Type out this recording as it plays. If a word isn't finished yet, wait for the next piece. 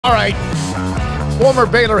All right, former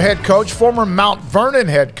Baylor head coach, former Mount Vernon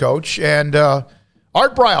head coach, and Art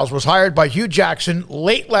Briles was hired by Hugh Jackson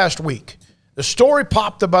late last week. The story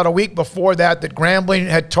popped about a week before that Grambling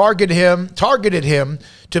had targeted him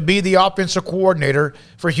to be the offensive coordinator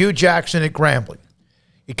for Hugh Jackson at Grambling.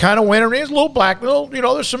 He kind of went, and he's a little black,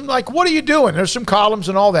 there's some like, what are you doing? There's some columns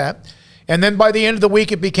and all that. And then by the end of the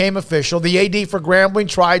week, it became official. The AD for Grambling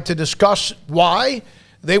tried to discuss why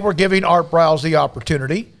they were giving Art Briles the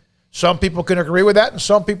opportunity. Some people can agree with that, and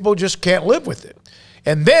some people just can't live with it.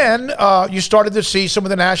 And then you started to see some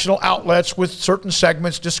of the national outlets with certain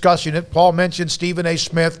segments discussing it. Paul mentioned Stephen A.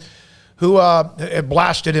 Smith, who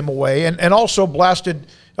blasted him away, and also blasted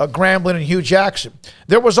Grambling and Hugh Jackson.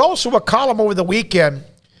 There was also a column over the weekend,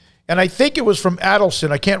 and I think it was from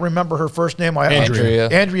Adelson. I can't remember her first name. Andrea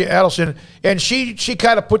Adelson. And she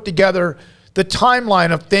kind of put together the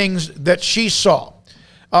timeline of things that she saw.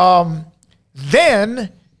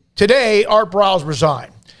 Then today, Art Briles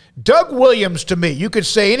resigned. Doug Williams, to me, you could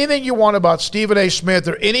say anything you want about Stephen A. Smith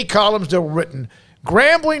or any columns that were written.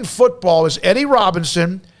 Grambling football is Eddie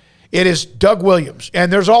Robinson. It is Doug Williams.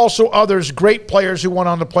 And there's also others, great players who went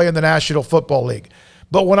on to play in the National Football League.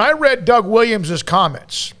 But when I read Doug Williams'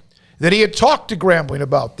 comments, that he had talked to Grambling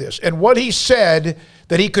about this, and what he said,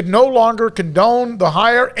 that he could no longer condone the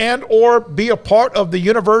hire and or be a part of the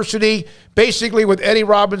university, basically with Eddie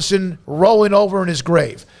Robinson rolling over in his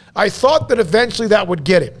grave. I thought that eventually that would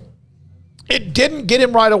get him. It didn't get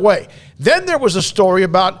him right away. Then there was a story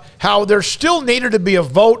about how there still needed to be a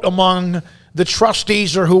vote among the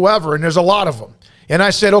trustees or whoever, and there's a lot of them. And I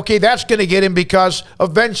said, okay, that's going to get him because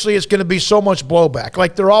eventually it's going to be so much blowback,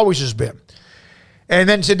 like there always has been. And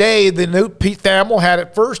then today, the new Pete Thamel had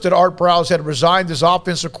it first that Art Briles had resigned as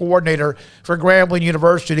offensive coordinator for Grambling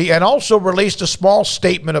University and also released a small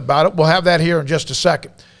statement about it. We'll have that here in just a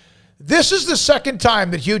second. This is the second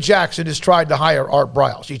time that Hugh Jackson has tried to hire Art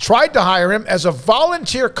Briles. He tried to hire him as a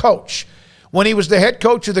volunteer coach when he was the head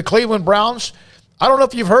coach of the Cleveland Browns. I don't know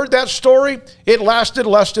if you've heard that story. It lasted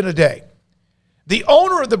less than a day. The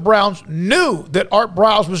owner of the Browns knew that Art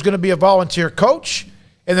Briles was going to be a volunteer coach,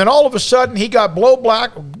 and then all of a sudden he got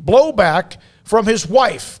blowback from his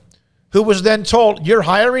wife, who was then told, you're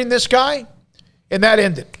hiring this guy? And that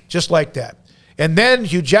ended just like that. And then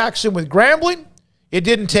Hugh Jackson with Grambling, it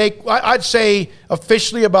didn't take, I'd say,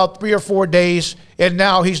 officially about 3 or 4 days, and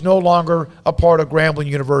now he's no longer a part of Grambling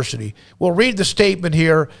University. We'll read the statement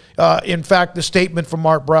here. In fact, the statement from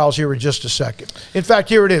Art Briles here in just a second. In fact,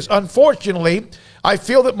 here it is. Unfortunately, I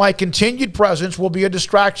feel that my continued presence will be a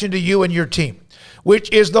distraction to you and your team, which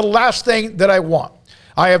is the last thing that I want.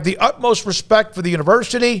 I have the utmost respect for the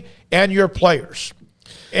university and your players.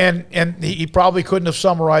 And he probably couldn't have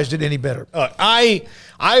summarized it any better.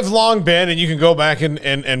 I've long been, and you can go back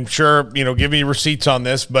and sure, give me receipts on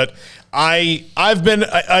this, but I've been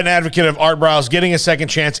an advocate of Art Briles getting a second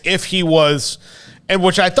chance if he was, and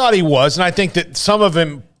which I thought he was, and I think that some of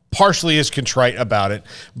him partially is contrite about it.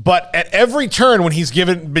 But at every turn when he's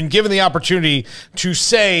been given the opportunity to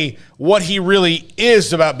say what he really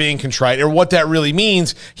is about being contrite or what that really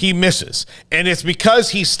means, he misses. And it's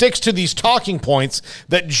because he sticks to these talking points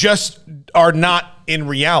that just are not in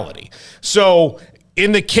reality. So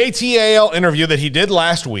in the KTAL interview that he did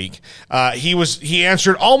last week, he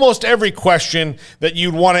answered almost every question that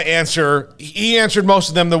you'd want to answer. He answered most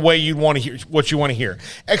of them the way you'd want to hear what you want to hear,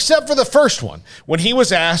 except for the first one when he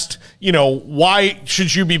was asked, why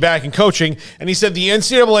should you be back in coaching? And he said the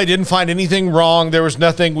NCAA didn't find anything wrong. There was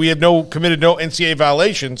nothing. We had committed no NCAA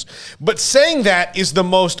violations. But saying that is the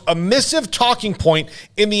most omissive talking point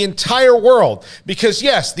in the entire world because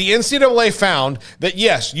yes, the NCAA found that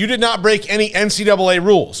yes, you did not break any NCAA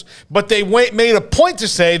rules, but they made a point to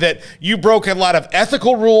say that you broke a lot of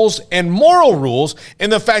ethical rules and moral rules in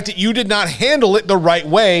the fact that you did not handle it the right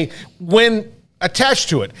way when attached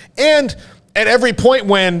to it. And at every point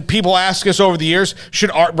when people ask us over the years,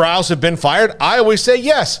 should Art Briles have been fired? I always say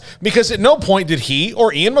yes, because at no point did he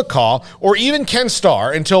or Ian McCaw or even Ken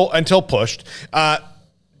Starr until pushed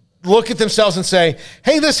look at themselves and say,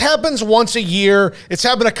 hey, this happens once a year. It's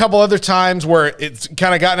happened a couple other times where it's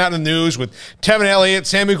kind of gotten out in the news with Tevin Elliott,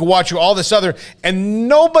 Sammy Kawachu, all this other, and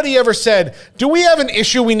nobody ever said, do we have an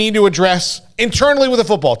issue we need to address internally with the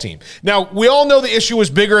football team? Now, we all know the issue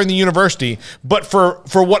was bigger in the university, but for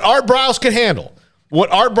what Art Briles could handle,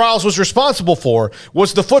 what Art Briles was responsible for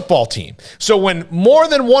was the football team. So when more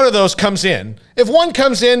than one of those comes in, if one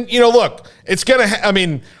comes in, look, it's going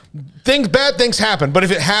to, bad things happen, but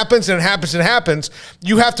if it happens and it happens and it happens,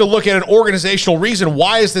 you have to look at an organizational reason.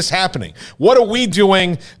 Why is this happening? What are we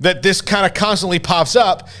doing that this kind of constantly pops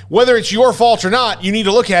up? Whether it's your fault or not, you need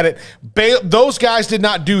to look at it. Those guys did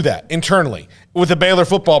not do that internally with the Baylor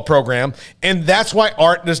football program, and that's why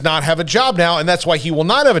Art does not have a job now, and that's why he will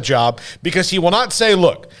not have a job, because he will not say,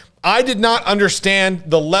 look, I did not understand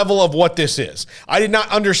the level of what this is. I did not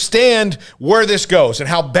understand where this goes and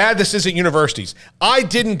how bad this is at universities. I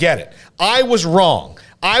didn't get it. I was wrong.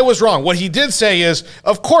 I was wrong. What he did say is,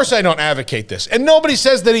 of course I don't advocate this. And nobody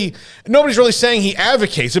says that nobody's really saying he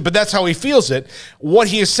advocates it, but that's how he feels it. What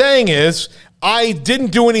he is saying is, I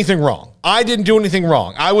didn't do anything wrong. I didn't do anything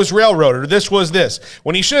wrong. I was railroaded, or this was this.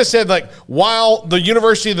 When he should have said, like, while the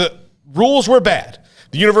university, the rules were bad,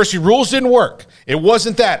 the university rules didn't work. It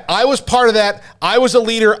wasn't that. I was part of that. I was a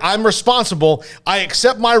leader. I'm responsible. I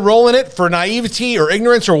accept my role in it for naivety or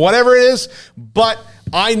ignorance or whatever it is, but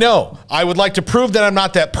I know I would like to prove that I'm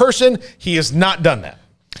not that person. He has not done that.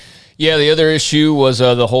 Yeah, the other issue was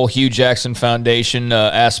the whole Hugh Jackson Foundation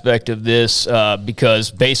aspect of this, because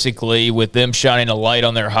basically with them shining a light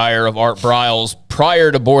on their hire of Art Briles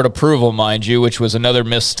prior to board approval, mind you, which was another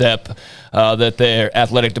misstep that their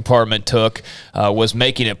athletic department took, was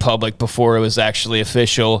making it public before it was actually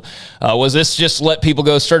official, was this just let people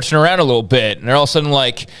go searching around a little bit, and they're all of a sudden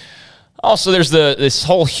like, also, there's this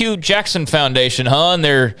whole Hugh Jackson Foundation, huh? And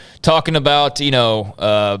they're talking about,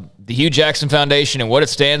 the Hugh Jackson Foundation and what it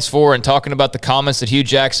stands for, and talking about the comments that Hugh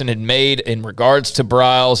Jackson had made in regards to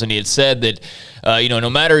Briles. And he had said that, no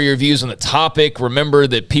matter your views on the topic, remember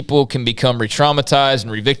that people can become re-traumatized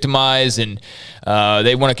and re-victimized, and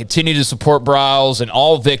they want to continue to support Briles and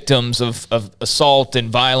all victims of assault and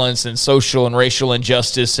violence and social and racial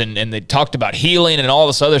injustice. And they talked about healing and all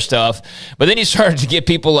this other stuff. But then he started to get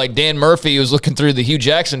people like Dan Murphy, who was looking through the Hugh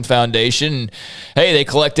Jackson Foundation. And, hey, they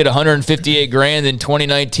collected $158,000 in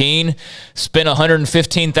 2019, spent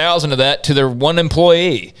 $115,000 of that to their one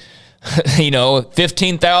employee.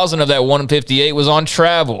 15,000 of that 158 was on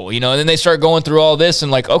travel, and then they start going through all this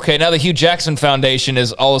and like, okay, now the Hugh Jackson Foundation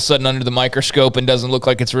is all of a sudden under the microscope and doesn't look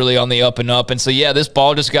like it's really on the up and up. And so, yeah, this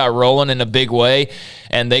ball just got rolling in a big way,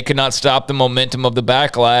 and they could not stop the momentum of the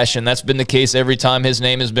backlash. And that's been the case every time his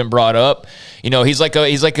name has been brought up. He's like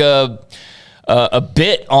a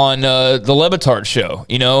bit on the Lebitard show,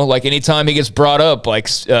 like anytime he gets brought up, like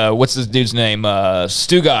what's this dude's name,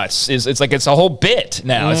 Stugatz, it's a whole bit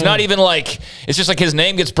now. It's not even like, it's just like his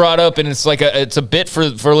name gets brought up, and it's like it's a bit for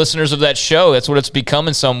listeners of that show. That's what it's become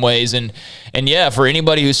in some ways. And yeah, for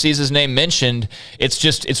anybody who sees his name mentioned,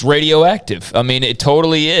 it's radioactive. I mean, it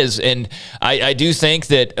totally is. And I do think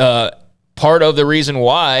that part of the reason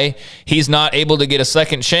why he's not able to get a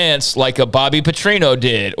second chance like a Bobby Petrino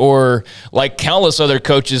did, or like countless other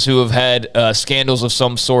coaches who have had scandals of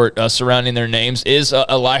some sort surrounding their names, is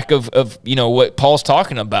a lack of what Paul's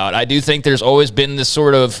talking about. I do think there's always been this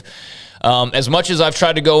sort of, as much as I've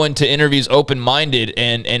tried to go into interviews open-minded,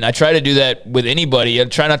 and I try to do that with anybody, I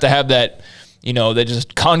try not to have that, that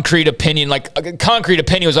just concrete opinion. Like, a concrete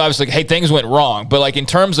opinion was obviously like, hey, things went wrong. But like in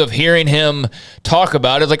terms of hearing him talk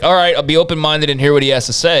about it, it's like, all right, I'll be open-minded and hear what he has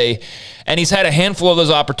to say. And he's had a handful of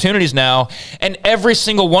those opportunities now, and every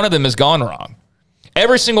single one of them has gone wrong.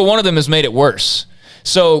 Every single one of them has made it worse.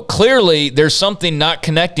 So clearly there's something not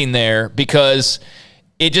connecting there, because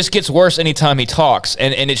it just gets worse anytime he talks.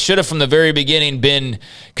 And it should have from the very beginning been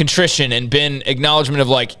contrition and been acknowledgement of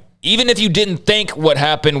like, even if you didn't think what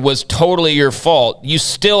happened was totally your fault, you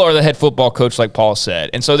still are the head football coach, like Paul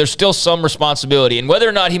said. And so there's still some responsibility. And whether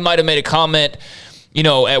or not he might have made a comment,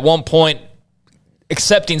 at one point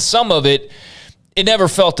accepting some of it, it never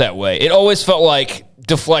felt that way. It always felt like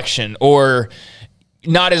deflection, or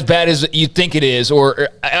not as bad as you think it is, or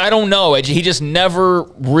I don't know. He just never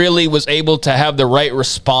really was able to have the right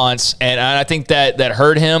response, and I think that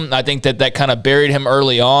hurt him. I think that kind of buried him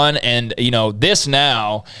early on, and this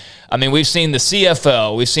now, I mean, we've seen the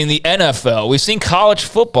CFL, we've seen the NFL, we've seen college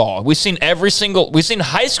football, we've seen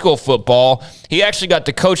high school football. He actually got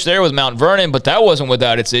to coach there with Mount Vernon, but that wasn't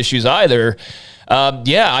without its issues either.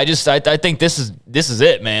 I think this is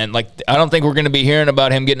it, man. Like, I don't think we're going to be hearing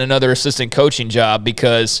about him getting another assistant coaching job,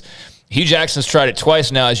 because Hugh Jackson's tried it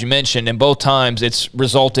twice now, as you mentioned, and both times it's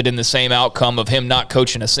resulted in the same outcome of him not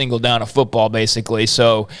coaching a single down of football, basically.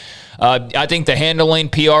 So I think the handling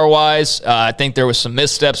PR-wise, I think there was some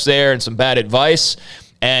missteps there and some bad advice.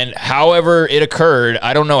 And however it occurred,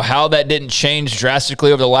 I don't know how that didn't change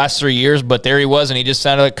drastically over the last 3 years, but there he was, and he just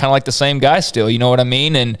sounded kind of like the same guy still. You know what I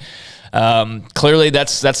mean? And clearly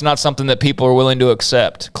that's not something that people are willing to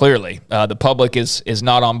accept. Clearly, the public is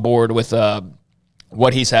not on board with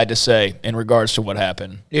what he's had to say in regards to what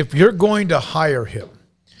happened. If you're going to hire him,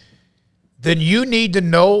 then you need to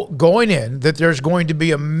know going in that there's going to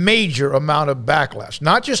be a major amount of backlash,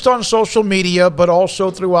 not just on social media, but also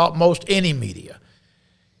throughout most any media.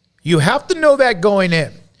 You have to know that going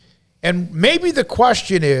in. And maybe the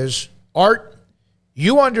question is, Art,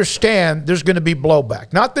 you understand there's going to be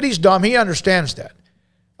blowback. Not that he's dumb. He understands that.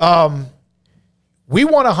 We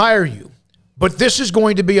want to hire you, but this is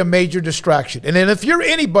going to be a major distraction. And then if you're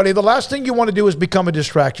anybody, the last thing you want to do is become a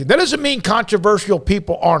distraction. That doesn't mean controversial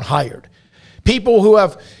people aren't hired. People who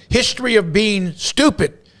have history of being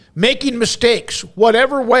stupid, making mistakes,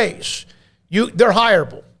 whatever ways, they're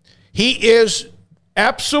hireable. He is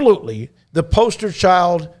absolutely the poster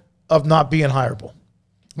child of not being hireable.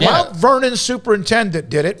 Yeah. Mount Vernon's superintendent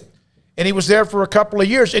did it, and he was there for a couple of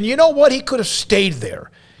years. And you know what? He could have stayed there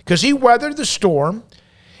because he weathered the storm,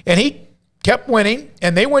 and he kept winning,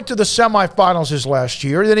 and they went to the semifinals his last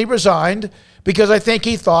year. Then he resigned because I think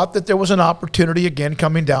he thought that there was an opportunity again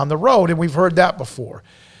coming down the road, and we've heard that before.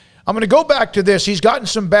 I'm going to go back to this. He's gotten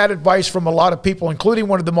some bad advice from a lot of people, including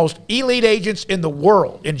one of the most elite agents in the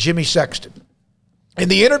world, in Jimmy Sexton. In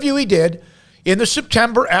the interview he did in the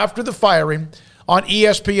September after the firing on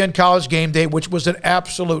ESPN College Game Day, which was an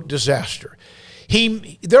absolute disaster.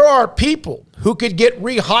 There are people who could get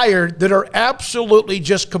rehired that are absolutely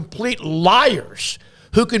just complete liars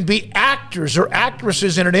who can be actors or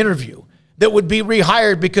actresses in an interview that would be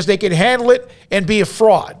rehired because they can handle it and be a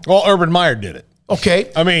fraud. Well, Urban Meyer did it.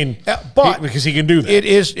 Okay. I mean, because he can do that. It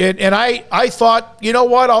is, and I thought, you know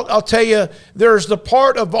what, I'll tell you, there's the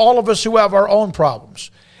part of all of us who have our own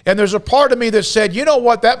problems. And there's a part of me that said, you know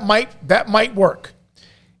what, that might work.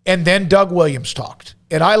 And then Doug Williams talked.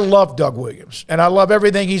 And I love Doug Williams. And I love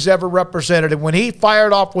everything he's ever represented. And when he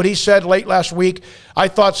fired off what he said late last week, I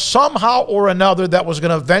thought somehow or another that was going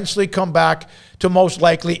to eventually come back to most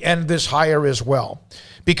likely end this hire as well.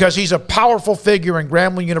 Because he's a powerful figure in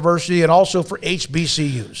Grambling University and also for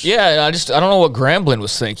HBCUs. Yeah, I don't know what Grambling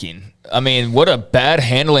was thinking. I mean, what a bad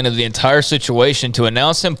handling of the entire situation to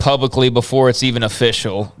announce him publicly before it's even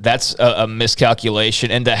official. That's a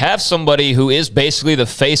miscalculation. And to have somebody who is basically the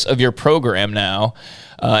face of your program now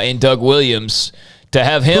in Doug Williams, to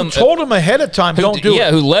have him... Who told him ahead of time, don't do it.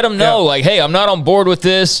 Yeah, who let him know, like, hey, I'm not on board with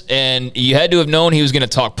this. And you had to have known he was going to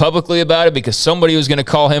talk publicly about it because somebody was going to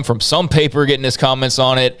call him from some paper getting his comments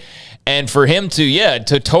on it. And for him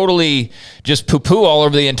to totally just poo-poo all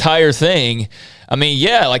over the entire thing... I mean,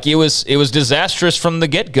 yeah, like it was disastrous from the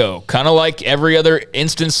get-go, kind of like every other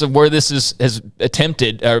instance of where this has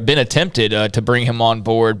been attempted to bring him on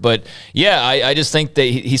board. But yeah, I just think that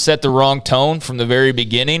he set the wrong tone from the very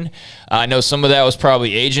beginning. I know some of that was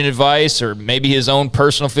probably agent advice or maybe his own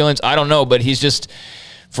personal feelings. I don't know, but he's just,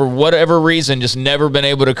 for whatever reason, just never been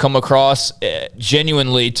able to come across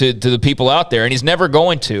genuinely to the people out there, and he's never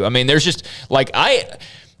going to. I mean, there's just like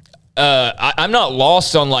I'm not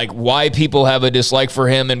lost on like why people have a dislike for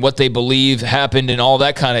him and what they believe happened and all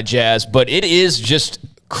that kind of jazz, but it is just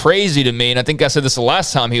crazy to me, and I think I said this the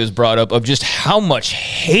last time he was brought up, of just how much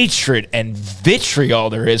hatred and vitriol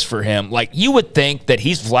there is for him. Like, you would think that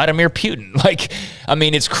he's Vladimir Putin. Like, I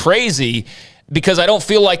mean, it's crazy because I don't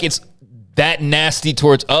feel like it's that nasty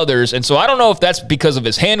towards others, and so I don't know if that's because of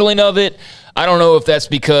his handling of it. I don't know if that's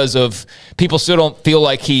because of people still don't feel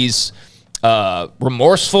like he's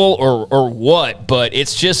remorseful or what, but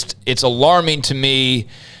it's alarming to me,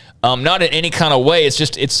 not in any kind of way.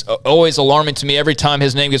 It's always alarming to me every time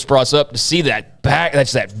his name gets brought up to see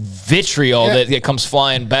that's that vitriol that comes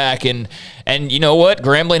flying back. And you know what?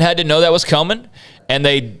 Grambling had to know that was coming, and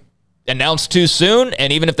they announced too soon.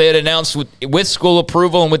 And even if they had announced with school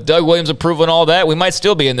approval and with Doug Williams approval and all that, we might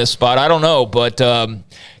still be in this spot. I don't know, but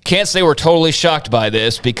can't say we're totally shocked by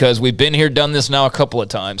this because we've been here, done this now a couple of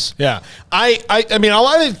times. Yeah. I mean, a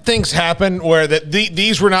lot of things happen where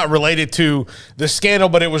these were not related to the scandal,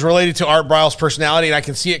 but it was related to Art Briles' personality, and I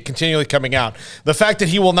can see it continually coming out. The fact that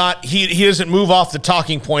he doesn't move off the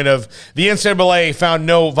talking point of the NCAA found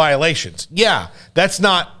no violations. Yeah, that's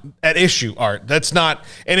not at issue, Art. That's not,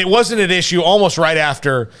 and it wasn't at issue almost right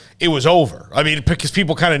after it was over. I mean, because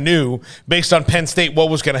people kind of knew based on Penn State what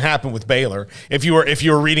was going to happen with Baylor. If you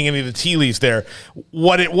were reading any of the tea leaves there,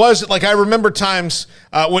 what it was like. I remember times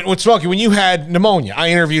when Smokey, when you had pneumonia, I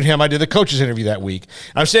interviewed him. I did the coaches interview that week.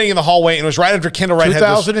 I'm sitting in the hallway, and it was right after Kendall Wright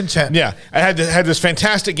 2010. I had this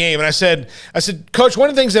fantastic game, and I said, Coach, one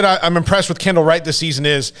of the things that I'm impressed with Kendall Wright this season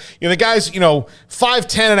is, the guy's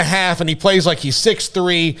 5'10" and a half, and he plays like he's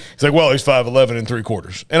 6'3". He's like, well, he's 5'11" and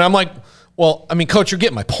 3/4, and I'm like, Well, I mean, Coach, you're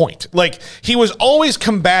getting my point. Like, he was always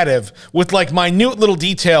combative with, like, minute little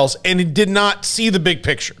details, and he did not see the big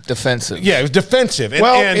picture. Defensive. Yeah, it was defensive. And,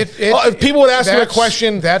 Well, people would ask him a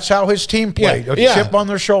question. That's how his team played. A chip on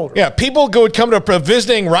their shoulder. Yeah, people would come to a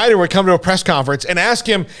visiting writer would come to a press conference and ask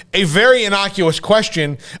him a very innocuous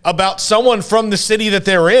question about someone from the city that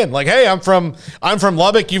they're in. Like, hey, I'm from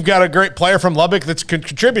Lubbock. You've got a great player from Lubbock that's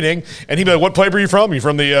contributing. And he'd be like, what paper are you from? You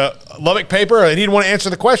from the Lubbock paper? And he'd want to answer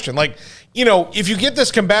the question. Like, you know, if you get this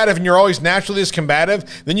combative and you're always naturally this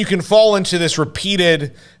combative, then you can fall into this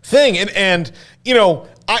repeated thing. And you know,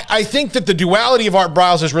 I think that the duality of Art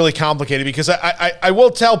Briles is really complicated because I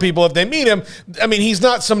will tell people if they meet him, I mean, he's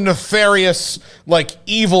not some nefarious, like,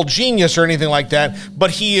 evil genius or anything like that, but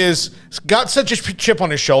he is got such a chip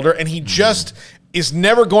on his shoulder, and he just is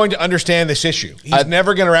never going to understand this issue. He's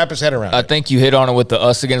never going to wrap his head around it. I think you hit on it with the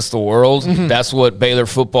us against the world. That's what Baylor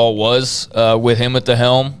football was with him at the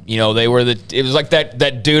helm. You know, it was like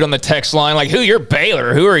that dude on the text line, like, you're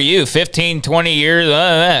Baylor? Who are you? 15, 20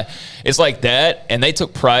 years? It's like that, and they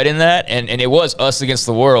took pride in that, and it was us against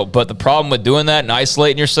the world. But the problem with doing that and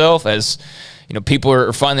isolating yourself, as you know, people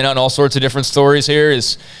are finding out in all sorts of different stories here,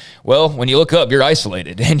 is, well, when you look up, you're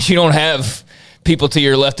isolated, and you don't have people to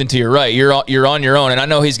your left and to your right. You're on your own. And I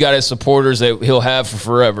know he's got his supporters that he'll have for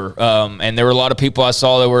forever. And there were a lot of people I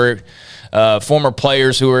saw that were former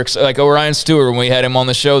players who were like Orion Stewart when we had him on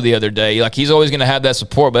the show the other day. Like, he's always going to have that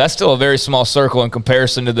support, but that's still a very small circle in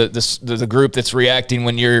comparison to the group that's reacting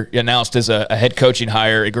when you're announced as a head coaching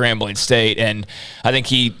hire at Grambling State. And I think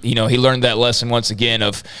he learned that lesson once again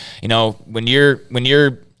of, you know, when you're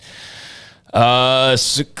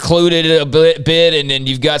secluded a bit, and then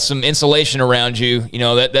you've got some insulation around you. You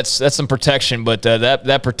know, that's some protection, but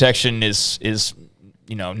that protection is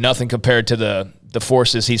you know, nothing compared to the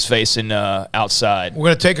forces he's facing outside. We're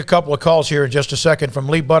going to take a couple of calls here in just a second from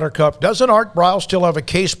Lee Buttercup. Doesn't Art Briles still have a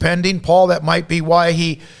case pending, Paul? That might be why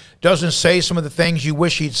he doesn't say some of the things you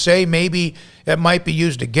wish he'd say. Maybe it might be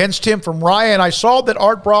used against him. From Ryan, I saw that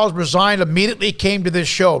Art Briles resigned, immediately came to this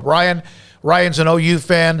show. Ryan's an OU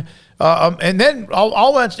fan. And then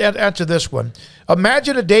I'll answer this one.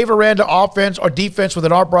 Imagine a Dave Aranda offense or defense with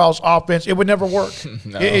an Art Briles offense. It would never work.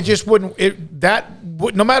 No. It just wouldn't.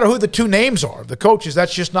 No matter who the two names are, the coaches,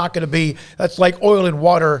 that's just not going to be. That's like oil and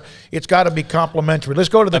water. It's got to be complementary. Let's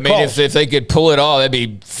go to the calls. If they could pull it all, that'd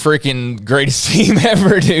be freaking greatest team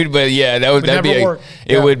ever, dude. But yeah,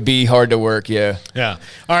 it would be hard to work. Yeah. Yeah.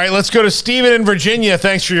 All right, let's go to Steven in Virginia.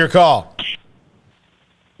 Thanks for your call.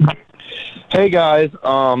 Hey guys,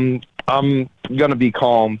 I'm gonna be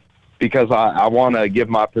calm because I want to give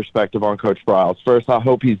my perspective on Coach Briles. First, I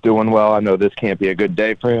hope he's doing well. I know this can't be a good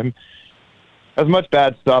day for him. As much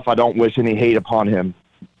bad stuff, I don't wish any hate upon him.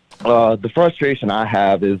 The frustration I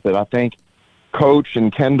have is that I think Coach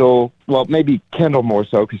and Kendall, well, maybe Kendall more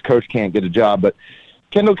so because Coach can't get a job, but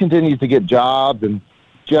Kendall continues to get jobs, and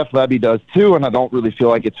Jeff Levy does too, and I don't really feel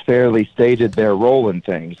like it's fairly stated their role in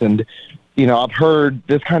things. And you know, I've heard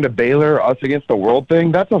this kind of Baylor, us against the world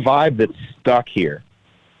thing. That's a vibe that's stuck here.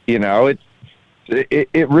 You know,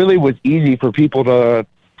 it really was easy for people to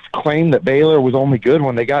claim that Baylor was only good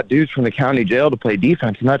when they got dudes from the county jail to play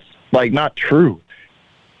defense, and that's, like, not true.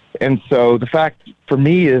 And so the fact for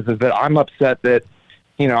me is that I'm upset that,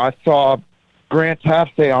 you know, I saw Grant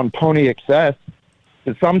Taft say on Pony Excess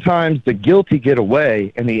that sometimes the guilty get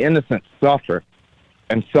away and the innocent suffer.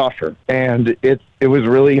 And it was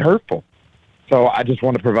really hurtful. So I just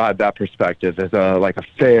want to provide that perspective as a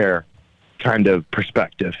fair kind of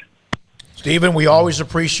perspective. Stephen, we always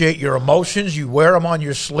appreciate your emotions. You wear them on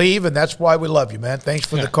your sleeve, and that's why we love you, man. Thanks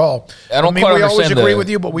for the call. We always agree with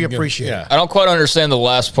you, but we appreciate it. I don't quite understand the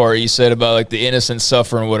last part you said about, like, the innocent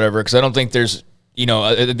suffering and whatever, because I don't think there's, you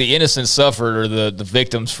know, the innocent suffered are the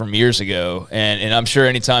victims from years ago. And I'm sure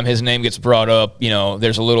anytime his name gets brought up, you know,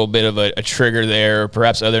 there's a little bit of a trigger there, or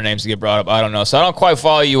perhaps other names get brought up. I don't know. So I don't quite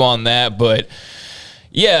follow you on that, but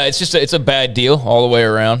yeah, it's a bad deal all the way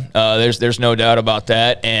around. There's no doubt about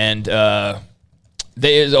that. And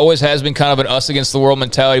there always has been kind of an us against the world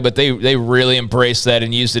mentality, but they really embraced that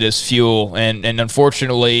and used it as fuel. And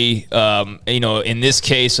unfortunately, you know, in this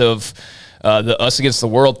case of the us against the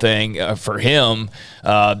world thing, for him,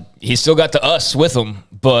 he's still got the us with him,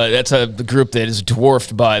 but that's the group that is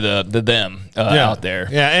dwarfed by the them out there.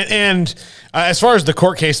 Yeah, and as far as the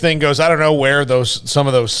court case thing goes, I don't know where some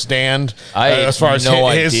of those stand as far as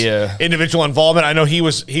his individual involvement. I know he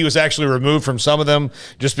was actually removed from some of them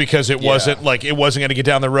just because it wasn't going to get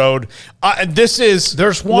down the road.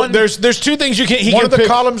 There's two things you can. One of the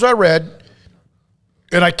columns I read,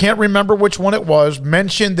 and I can't remember which one it was,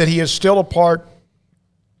 mentioned that he is still a part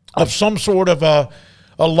of some sort of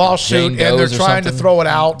a lawsuit, and they're trying to throw it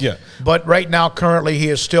out. Yeah. But right now, currently, he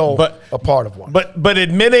is still a part of one. But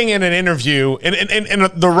admitting in an interview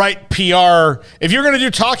and the right PR, if you're going to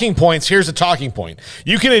do talking points, here's a talking point.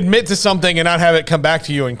 You can admit to something and not have it come back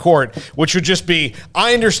to you in court, which would just be,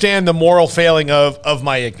 I understand the moral failing of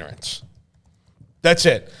my ignorance. That's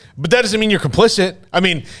it. But that doesn't mean you're complicit. I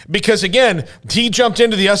mean, because again, he jumped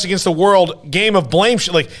into the us against the world game of blame.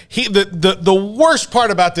 Like the worst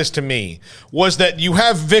part about this to me was that you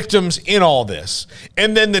have victims in all this,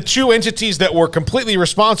 and then the two entities that were completely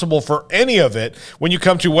responsible for any of it, when you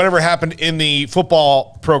come to whatever happened in the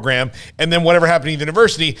football program and then whatever happened at the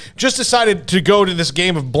university, just decided to go to this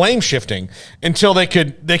game of blame shifting until they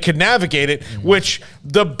could navigate it. Mm-hmm. Which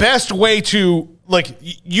the best way to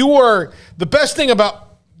the best thing about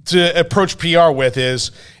to approach PR with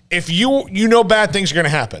is if you know bad things are going to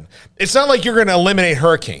happen. It's not like you're going to eliminate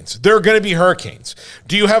hurricanes. There are going to be hurricanes.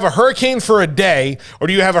 Do you have a hurricane for a day, or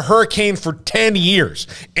do you have a hurricane for 10 years?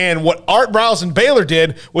 And what Art Briles and Baylor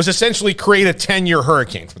did was essentially create a 10-year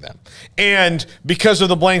hurricane for them. And because of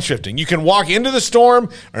the blame shifting, you can walk into the storm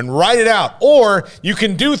and ride it out, or you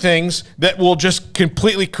can do things that will just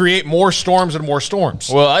completely create more storms and more storms.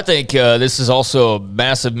 Well, I think this is also a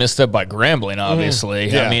massive misstep by Grambling, obviously.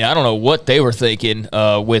 Yeah. I mean, I don't know what they were thinking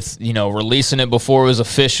with, releasing it before it was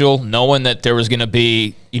official, knowing that there was going to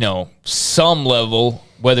be, some level,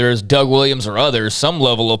 whether it's Doug Williams or others, some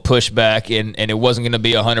level of pushback, and it wasn't going to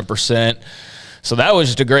be 100%. So that was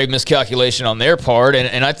just a great miscalculation on their part.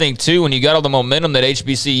 And I think, too, when you got all the momentum that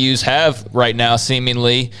HBCUs have right now,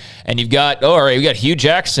 seemingly, and you've got, we got Hugh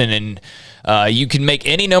Jackson, and you can make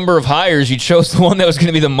any number of hires. You chose the one that was going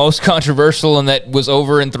to be the most controversial and that was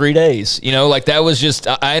over in 3 days. That was just,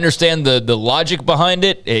 I understand the logic behind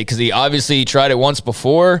it, because he obviously tried it once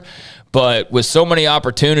before, but with so many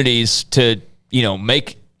opportunities to,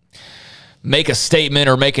 make a statement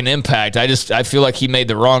or make an impact, I feel like he made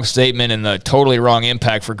the wrong statement and the totally wrong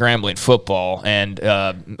impact for Grambling football. And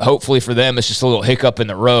hopefully for them, it's just a little hiccup in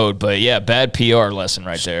the road. But yeah, bad PR lesson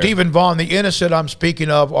right there. Stephen Vaughn, the innocent I'm speaking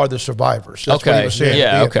of are the survivors. That's what he was saying.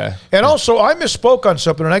 Yeah, okay. And also, I misspoke on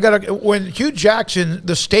something. And when Hugh Jackson,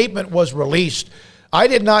 the statement was released, I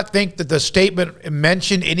did not think that the statement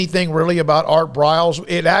mentioned anything really about Art Briles.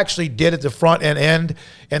 It actually did at the front and end.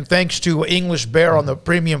 And thanks to English Bear on the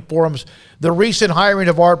premium forums, the recent hiring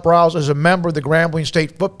of Art Briles as a member of the Grambling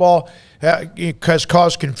State football has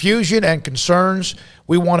caused confusion and concerns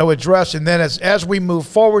we want to address. And then as we move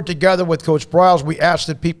forward together with Coach Briles, we ask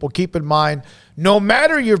that people keep in mind, no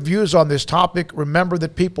matter your views on this topic, remember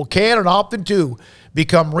that people can and often do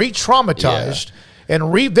become re-traumatized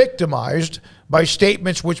and re-victimized by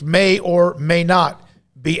statements which may or may not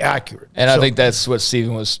be accurate. And I think that's what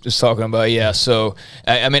Stephen was just talking about. Yeah. So,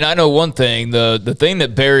 I mean, I know one thing. The thing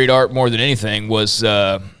that buried Art more than anything was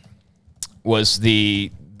the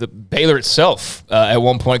Baylor itself at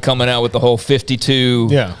one point coming out with the whole 52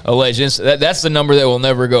 alleged incidents. That's the number that will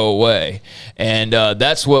never go away. And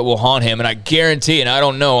that's what will haunt him. And I guarantee, and I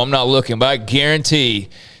don't know, I'm not looking, but I guarantee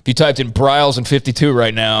if you typed in Briles and 52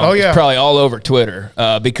 right now, it's probably all over Twitter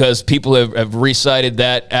because people have recited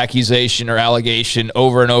that accusation or allegation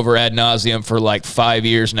over and over ad nauseum for like 5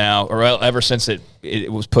 years now, or ever since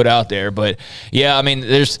it was put out there. But yeah, I mean,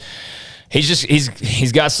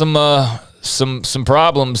 he's got some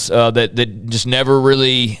problems that just never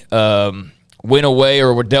really went away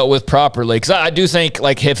or were dealt with properly. Because I do think,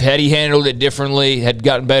 like, if had he handled it differently, had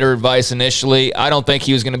gotten better advice initially, I don't think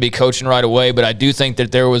he was going to be coaching right away. But I do think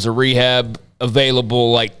that there was a rehab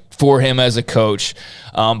available, like, for him as a coach.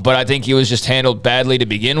 But I think he was just handled badly to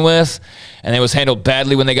begin with, and it was handled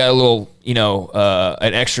badly when they got a little,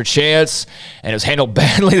 an extra chance, and it was handled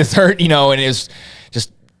badly the third, and it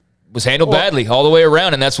was handled badly all the way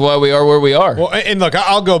around, and that's why we are where we are. Well, and look,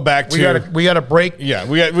 I'll go back to we got a break. Yeah,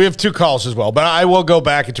 we have 2 calls as well, but I will go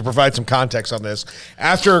back and to provide some context on this.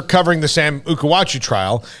 After covering the Sam Ukuwachu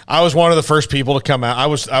trial, I was one of the first people to come out. I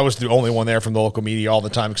was the only one there from the local media all the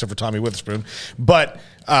time, except for Tommy Witherspoon. But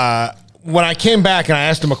when I came back and I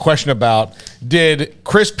asked him a question about, did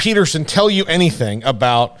Chris Peterson tell you anything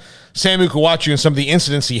about Sam Ukuwachu and some of the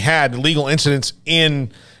incidents he had, the legal incidents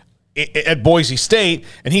at Boise State,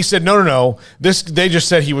 and he said, no. They just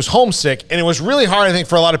said he was homesick, and it was really hard, I think,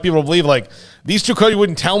 for a lot of people to believe, like, these 2 coaches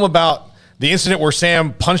wouldn't tell him about the incident where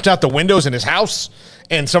Sam punched out the windows in his house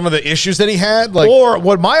and some of the issues that he had. Like, or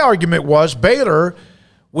what my argument was, Baylor,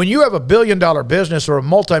 when you have a billion-dollar business or a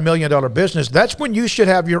multi-million-dollar business, that's when you should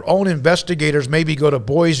have your own investigators maybe go to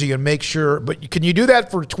Boise and make sure. But can you do that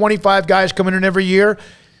for 25 guys coming in every year?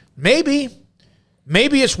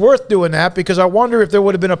 Maybe it's worth doing that, because I wonder if there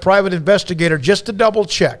would have been a private investigator just to double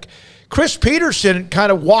check. Chris Peterson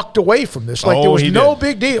kind of walked away from this. Like, there was no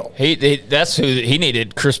big deal. That's who he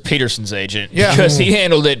needed, Chris Peterson's agent. Yeah. Because he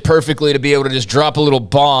handled it perfectly to be able to just drop a little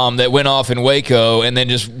bomb that went off in Waco and then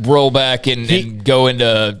just roll back and go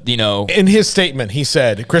into, In his statement, he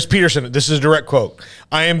said, Chris Peterson, this is a direct quote,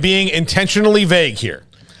 "I am being intentionally vague here."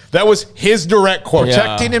 That was his direct quote.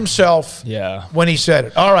 Protecting himself when he said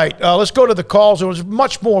it. All right, let's go to the calls. There was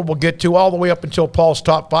much more we'll get to all the way up until Paul's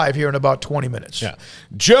top 5 here in about 20 minutes. Yeah.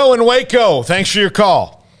 Joe in Waco, thanks for your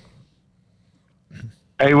call.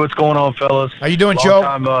 Hey, what's going on, fellas? How you doing, Joe?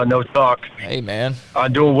 Long time no talk. Hey, man.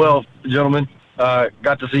 I'm doing well, gentlemen.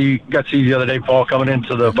 Got to see you the other day, Paul, coming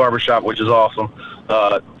into the barbershop, which is awesome.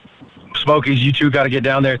 Smokies, you two got to get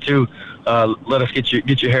down there too. Let us get your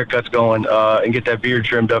haircuts going and get that beard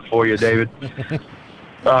trimmed up for you, David.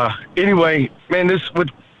 Anyway, man, this with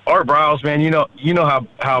Art Briles, man, you know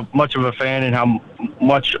how much of a fan and how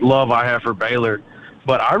much love I have for Baylor,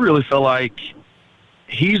 but I really feel like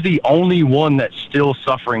he's the only one that's still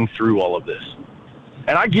suffering through all of this.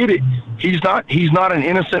 And I get it. He's not an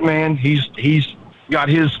innocent man. He's got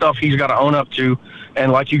his stuff he's got to own up to,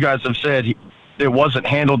 and like you guys have said, it wasn't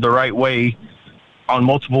handled the right way on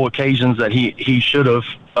multiple occasions that he should have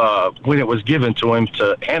when it was given to him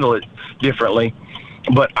to handle it differently.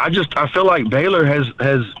 But I feel like Baylor has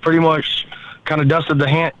pretty much kind of dusted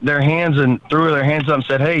their hands and threw their hands up and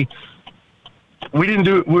said, "Hey, we didn't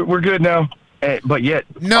do it. We're good now." But yet,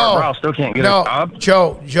 Briles still can't get a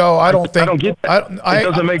job. Joe, I don't get that. It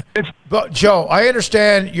doesn't make sense. But Joe, I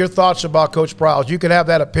understand your thoughts about Coach Briles. You can have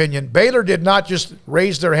that opinion. Baylor did not just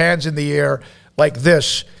raise their hands in the air like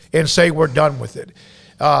this and say we're done with it.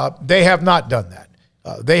 They have not done that.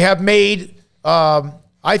 They have made.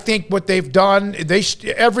 I think what they've done,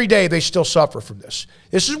 every day they still suffer from this.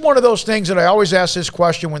 This is one of those things that I always ask this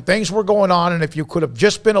question when things were going on, and if you could have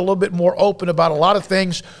just been a little bit more open about a lot of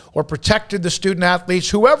things or protected the student athletes,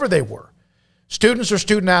 whoever they were, students or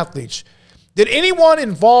student athletes, did anyone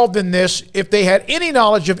involved in this, if they had any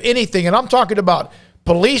knowledge of anything, and I'm talking about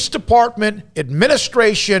police department,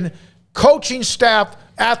 administration, coaching staff,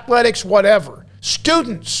 athletics, whatever,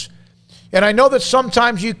 students. And I know that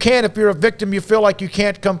sometimes you can't, if you're a victim, you feel like you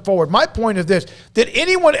can't come forward. My point is this: did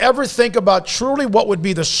anyone ever think about truly what would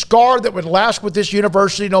be the scar that would last with this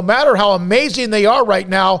university, no matter how amazing they are right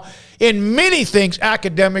now in many things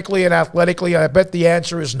academically and athletically? And I bet the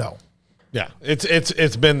answer is no. Yeah,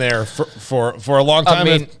 it's been there for a long time. I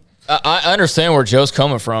mean, I understand where Joe's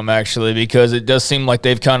coming from, actually, because it does seem like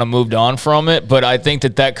they've kind of moved on from it. But I think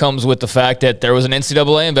that comes with the fact that there was an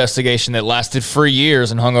NCAA investigation that lasted for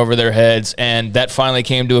years and hung over their heads, and that finally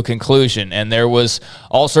came to a conclusion. And there was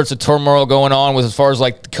all sorts of turmoil going on with as far as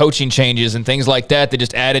like coaching changes and things like that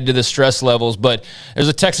just added to the stress levels. But there's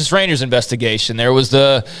a Texas Rangers investigation. There was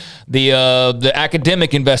the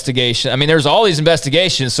academic investigation. I mean, there's all these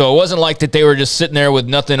investigations, so it wasn't like that they were just sitting there with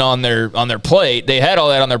nothing on their plate. They had all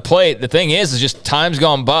that on their plate. The thing is just time's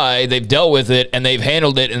gone by, they've dealt with it, and they've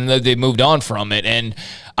handled it, and they've moved on from it. And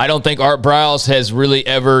I don't think Art Briles has really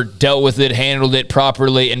ever dealt with it, handled it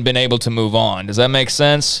properly, and been able to move on. Does that make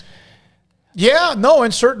sense? Yeah, no,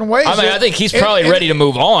 in certain ways. I mean, I think he's probably ready to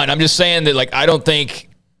move on. I'm just saying that, like, I don't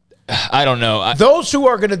know. Those who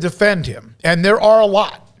are going to defend him, and there are a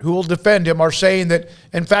lot who will defend him, are saying that,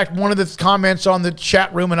 in fact, one of the comments on the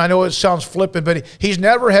chat room, and I know it sounds flippant, but he's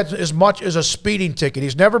never had as much as a speeding ticket.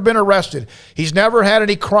 He's never been arrested. He's never had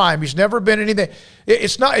any crime. He's never been anything.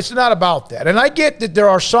 It's not about that. And I get that there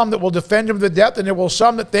are some that will defend him to death, and there will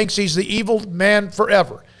some that thinks he's the evil man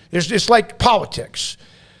forever. It's like politics.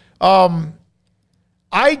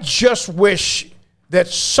 I just wish that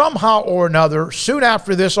somehow or another, soon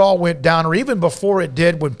after this all went down, or even before it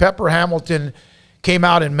did, when Pepper Hamilton came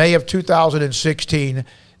out in May of 2016,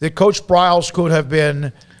 that Coach Briles could have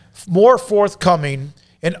been more forthcoming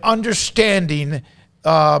in understanding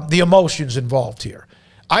the emotions involved here.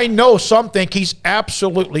 I know some think he's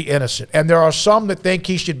absolutely innocent, and there are some that think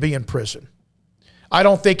he should be in prison. I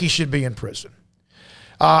don't think he should be in prison.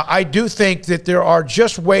 I do think that there are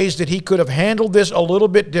just ways that he could have handled this a little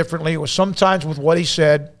bit differently. It was sometimes with what he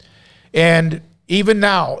said, and even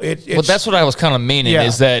now, well, that's what I was kind of meaning,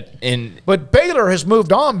 is that But Baylor has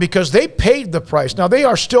moved on because they paid the price. Now, they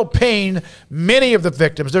are still paying many of the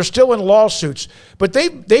victims. They're still in lawsuits. But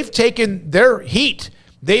they've taken their heat.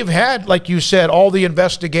 They've had, like you said, all the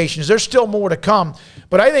investigations. There's still more to come.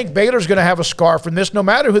 But I think Baylor's going to have a scar from this, no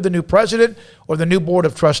matter who the new president or the new board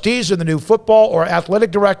of trustees or the new football or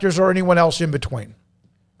athletic directors or anyone else in between.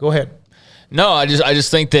 Go ahead. No, I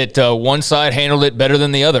just think that one side handled it better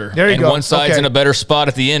than the other. There you go. And one side's in a better spot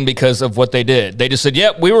at the end because of what they did. They just said,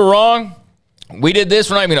 yep, we were wrong. we did this.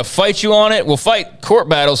 We're not even going to fight you on it. We'll fight court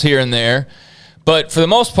battles here and there. But for the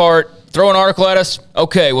most part, throw an article at us.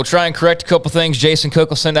 Okay, we'll try and correct a couple things. Jason Cook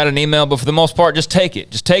will send out an email. But for the most part, just take it.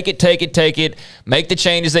 Just take it. Make the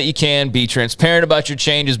changes that you can. Be transparent about your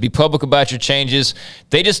changes. Be public about your changes.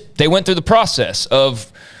 They went through the process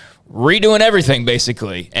of redoing everything,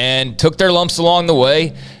 basically, and took their lumps along the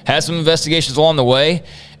way, had some investigations along the way,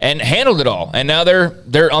 and handled it all. And now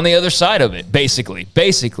they're on the other side of it,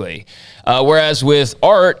 basically. Whereas with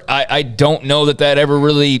Art, I don't know that ever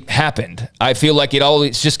really happened. I feel like it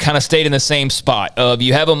always just kind of stayed in the same spot of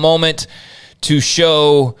you have a moment to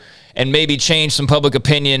show and maybe change some public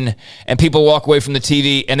opinion, and people walk away from the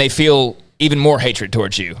TV and they feel even more hatred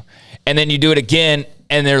towards you. And then you do it again,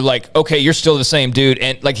 and they're like, okay, you're still the same dude.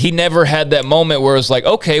 And like, he never had that moment where it was like,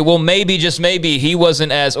 okay, well, maybe, just maybe, he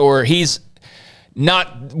wasn't as, or he's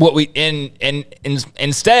not what we, and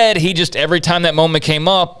instead, he just, every time that moment came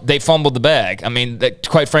up, they fumbled the bag. I mean,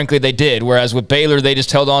 quite frankly, they did. Whereas with Baylor, they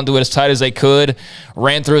just held on to it as tight as they could,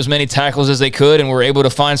 ran through as many tackles as they could, and were able to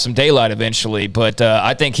find some daylight eventually. But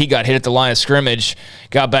I think he got hit at the line of scrimmage,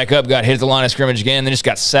 got back up, got hit at the line of scrimmage again, then just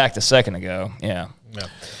got sacked a second ago. Yeah.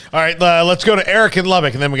 All right, let's go to Eric in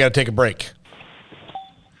Lubbock, and then we got to take a break.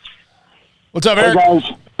 What's up, Eric? Hey,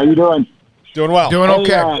 guys. How you doing? Doing well. Doing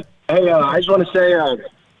okay. I just want to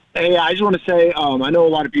say, I know a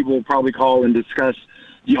lot of people will probably call and discuss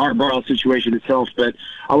the Art Briles situation itself, but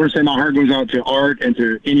I want to say my heart goes out to Art and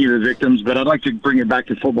to any of the victims, but I'd like to bring it back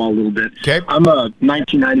to football a little bit. Okay. I'm a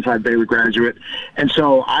 1995 Baylor graduate, and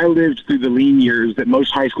so I lived through the lean years that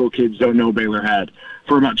most high school kids don't know Baylor had.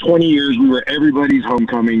 For about 20 years, we were everybody's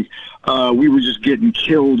homecoming. We were just getting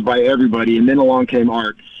killed by everybody, and then along came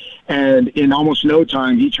Art. And in almost no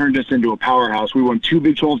time, he turned us into a powerhouse. We won 2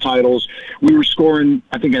 Big 12 titles. We were scoring,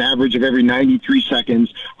 I think, an average of every 93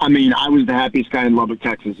 seconds. I mean, I was the happiest guy in Lubbock,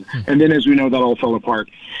 Texas. And then, as we know, that all fell apart.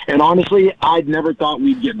 And honestly, I'd never thought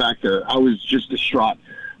we'd get back there. I was just distraught.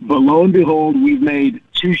 But lo and behold, we've made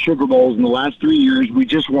 2 Sugar Bowls in the last 3 years. We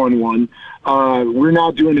just won one. We're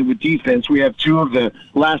now doing it with defense. We have 2 of the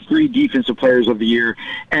last 3 defensive players of the year.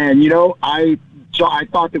 And, you know, I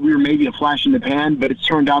thought that we were maybe a flash in the pan, but it's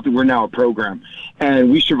turned out that we're now a program. And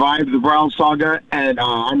we survived the Briles saga, and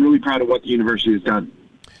I'm really proud of what the university has done.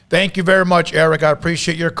 Thank you very much, Eric. I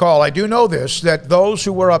appreciate your call. I do know this, that those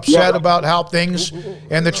who were upset about how things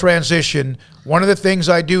and the transition, one of the things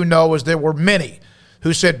I do know is there were many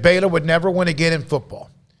who said Baylor would never win again in football.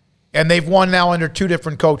 And they've won now under 2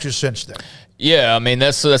 different coaches since then. Yeah, I mean,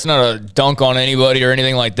 that's not a dunk on anybody or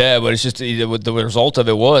anything like that, but it's just the result of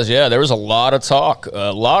it was, there was a lot of talk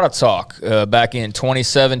back in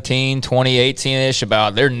 2017, 2018-ish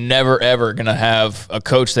about they're never, ever going to have a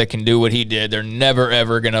coach that can do what he did. They're never,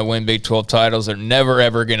 ever going to win Big 12 titles. They're never,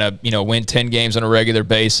 ever going to, win 10 games on a regular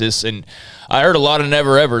basis. And I heard a lot of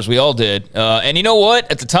never-evers. We all did. And you know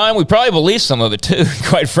what? At the time, we probably believed some of it, too,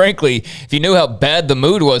 quite frankly. If you knew how bad the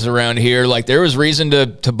mood was around here, like, there was reason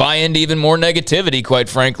to buy into even more negativity, quite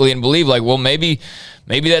frankly, and believe, like, well, maybe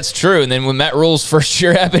that's true. And then when Matt Rule's first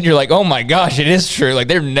year happened, you're like, oh, my gosh, it is true. Like,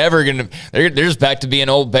 they're never going to – they're just back to being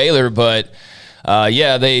old Baylor, but –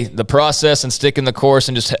 the process and sticking the course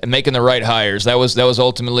and just making the right hires. That was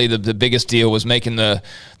ultimately the biggest deal, was making the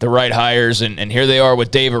right hires. And here they are with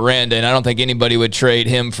Dave Aranda, and I don't think anybody would trade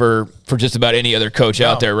him for just about any other coach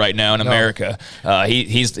out there right now in America.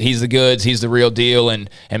 He's the goods. He's the real deal. And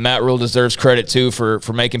Matt Rule deserves credit, too,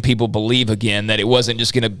 for making people believe again that it wasn't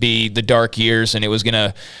just going to be the dark years, and it was going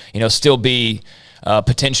to, still be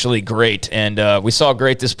potentially great. And we saw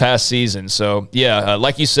great this past season. So,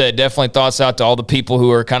 like you said, definitely thoughts out to all the people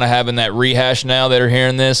who are kind of having that rehash now that are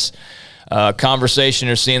hearing this conversation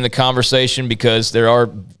or seeing the conversation, because there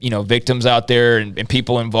are, victims out there and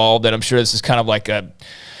people involved that I'm sure this is kind of like a,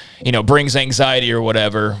 brings anxiety or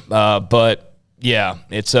whatever. But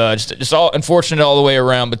it's just all unfortunate all the way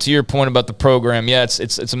around. But to your point about the program,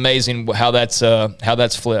 it's amazing how that's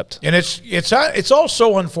flipped. And it's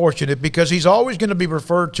also unfortunate because he's always going to be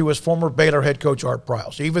referred to as former Baylor head coach Art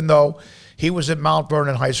Briles, even though he was at Mount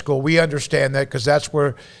Vernon High School. We understand that because that's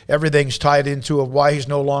where everything's tied into of why he's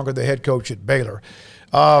no longer the head coach at Baylor.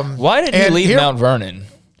 Why did he leave Mount Vernon?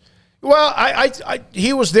 Well,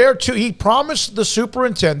 he was there too. He promised the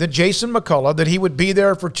superintendent, Jason McCullough, that he would be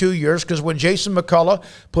there for 2 years, because when Jason McCullough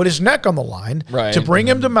put his neck on the line to bring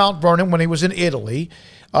him to Mount Vernon when he was in Italy,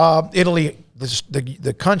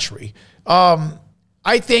 the country,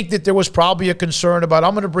 I think that there was probably a concern about,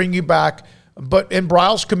 I'm going to bring you back And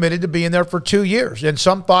Briles committed to being there for 2 years. And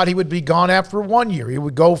some thought he would be gone after 1 year. He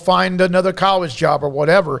would go find another college job or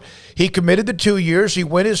whatever. He committed to 2 years. He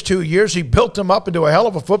went his 2 years. He built them up into a hell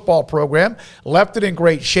of a football program, left it in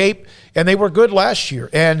great shape, and they were good last year.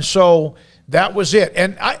 And so that was it.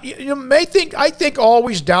 And I think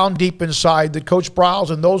always down deep inside that Coach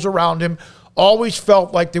Briles and those around him always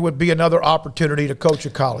felt like there would be another opportunity to coach a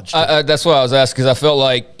college team. That's why I was asking, because I felt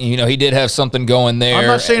like, he did have something going there. I'm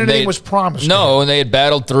not saying anything was promised. No, and they had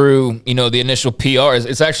battled through, the initial PRs.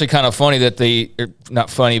 It's actually kind of funny that not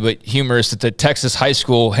funny, but humorous that the Texas high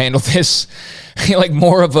school handled this like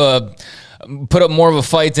put up more of a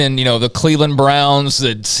fight than, the Cleveland Browns,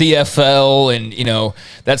 the CFL, and,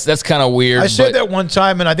 that's kind of weird. I said that one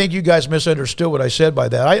time, and I think you guys misunderstood what I said by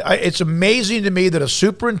that. It's amazing to me that a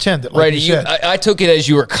superintendent, like you said, I took it as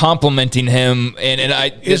you were complimenting him, and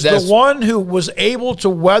is the one who was able to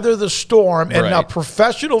weather the storm and a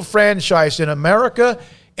professional franchise in America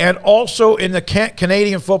and also in the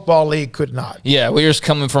Canadian Football League could not. Yeah, we're just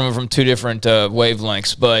coming from two different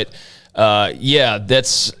wavelengths, but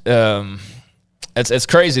it's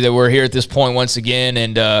crazy that we're here at this point once again,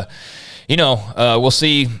 and we'll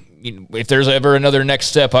see if there's ever another next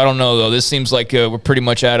step. I don't know, though. This seems like we're pretty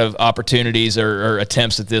much out of opportunities or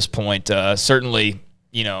attempts at this point. Certainly,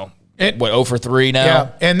 0 for 3 now.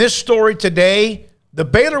 Yeah, and this story today, the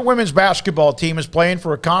Baylor women's basketball team is playing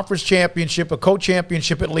for a conference championship, a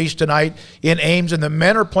co-championship at least tonight in Ames, and the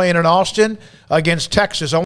men are playing in Austin against Texas.